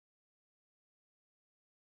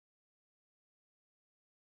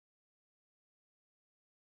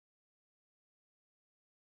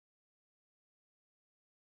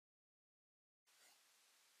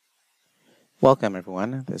Welcome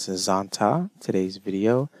everyone, this is Zanta. Today's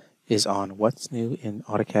video is on what's new in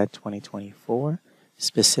AutoCAD 2024,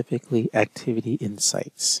 specifically Activity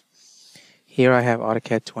Insights. Here I have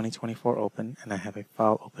AutoCAD 2024 open and I have a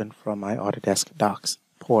file open from my Autodesk Docs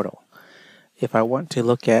portal. If I want to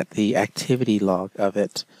look at the activity log of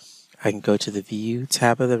it, I can go to the View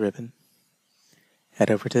tab of the ribbon,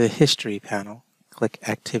 head over to the History panel, click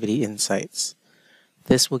Activity Insights.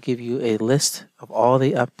 This will give you a list of all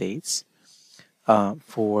the updates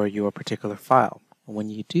for your particular file. When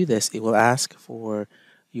you do this, it will ask for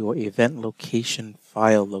your event location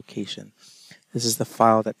file location. This is the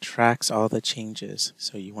file that tracks all the changes.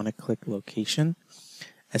 So you want to click location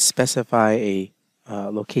and specify a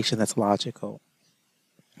location that's logical.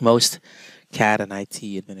 Most CAD and IT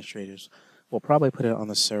administrators will probably put it on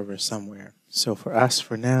the server somewhere. So for us,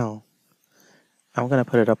 for now, I'm going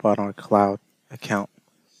to put it up on our cloud account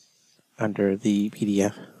under the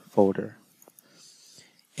PDF folder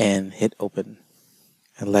and hit open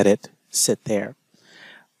and let it sit there.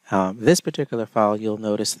 This particular file, you'll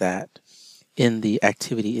notice that in the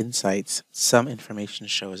Activity Insights, some information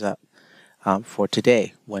shows up for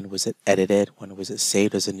today. When was it edited? When was it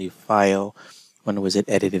saved as a new file? When was it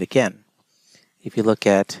edited again? If you look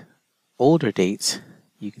at older dates,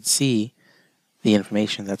 you can see the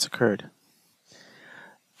information that's occurred.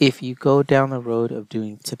 If you go down the road of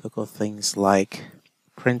doing typical things like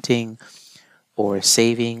printing or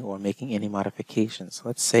saving or making any modifications,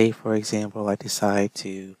 let's say, for example, I decide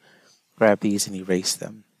to grab these and erase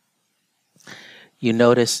them. You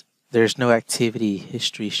notice there's no activity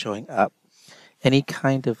history showing up. Any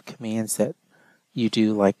kind of commands that you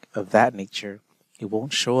do like of that nature, it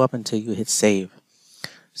won't show up until you hit save.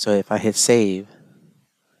 So if I hit save,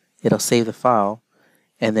 it'll save the file,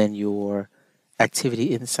 and then your Activity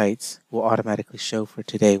Insights will automatically show for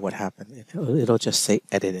today what happened. It'll just say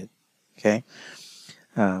edited. Okay.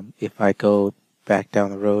 If I go back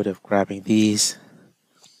down the road of grabbing these,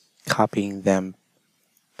 copying them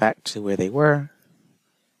back to where they were,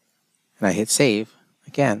 and I hit save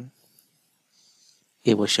again,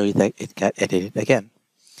 it will show you that it got edited again.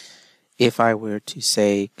 If I were to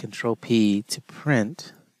say Control P to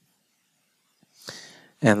print,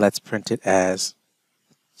 and let's print it as,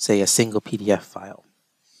 say, a single PDF file.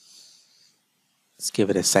 Let's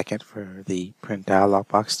give it a second for the print dialog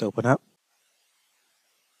box to open up.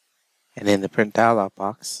 And in the print dialog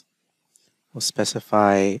box, we'll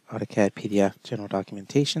specify AutoCAD PDF general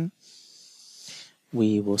documentation.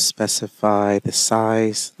 We will specify the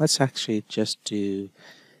size. Let's actually just do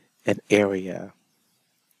an area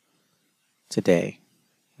today.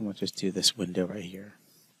 We'll just do this window right here.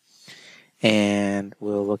 And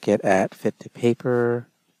we'll look at fit to paper.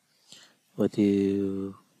 We'll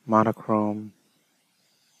do monochrome.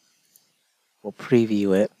 We'll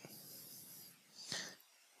preview it.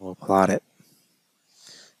 We'll plot it.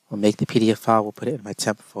 We'll make the PDF file. We'll put it in my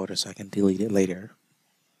temp folder so I can delete it later.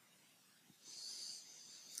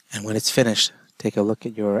 And when it's finished, take a look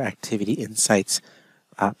at your Activity Insights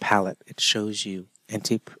palette. It shows you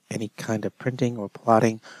any kind of printing or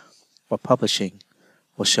plotting or publishing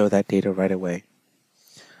will show that data right away.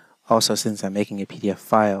 Also, since I'm making a PDF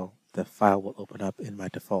file, the file will open up in my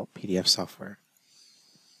default PDF software.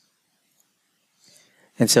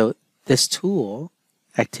 And so this tool,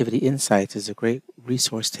 Activity Insights, is a great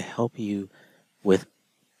resource to help you with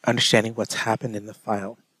understanding what's happened in the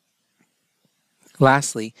file.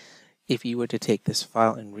 Lastly, if you were to take this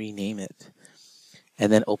file and rename it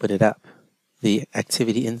and then open it up, the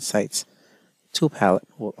Activity Insights tool palette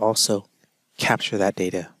will also capture that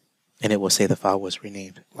data, and it will say the file was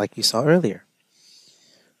renamed like you saw earlier.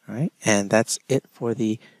 All right, and that's it for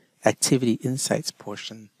the Activity Insights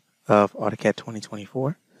portion of AutoCAD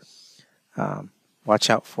 2024.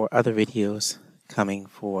 Watch out for other videos coming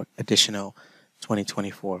for additional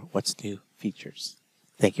 2024 What's New features.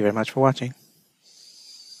 Thank you very much for watching.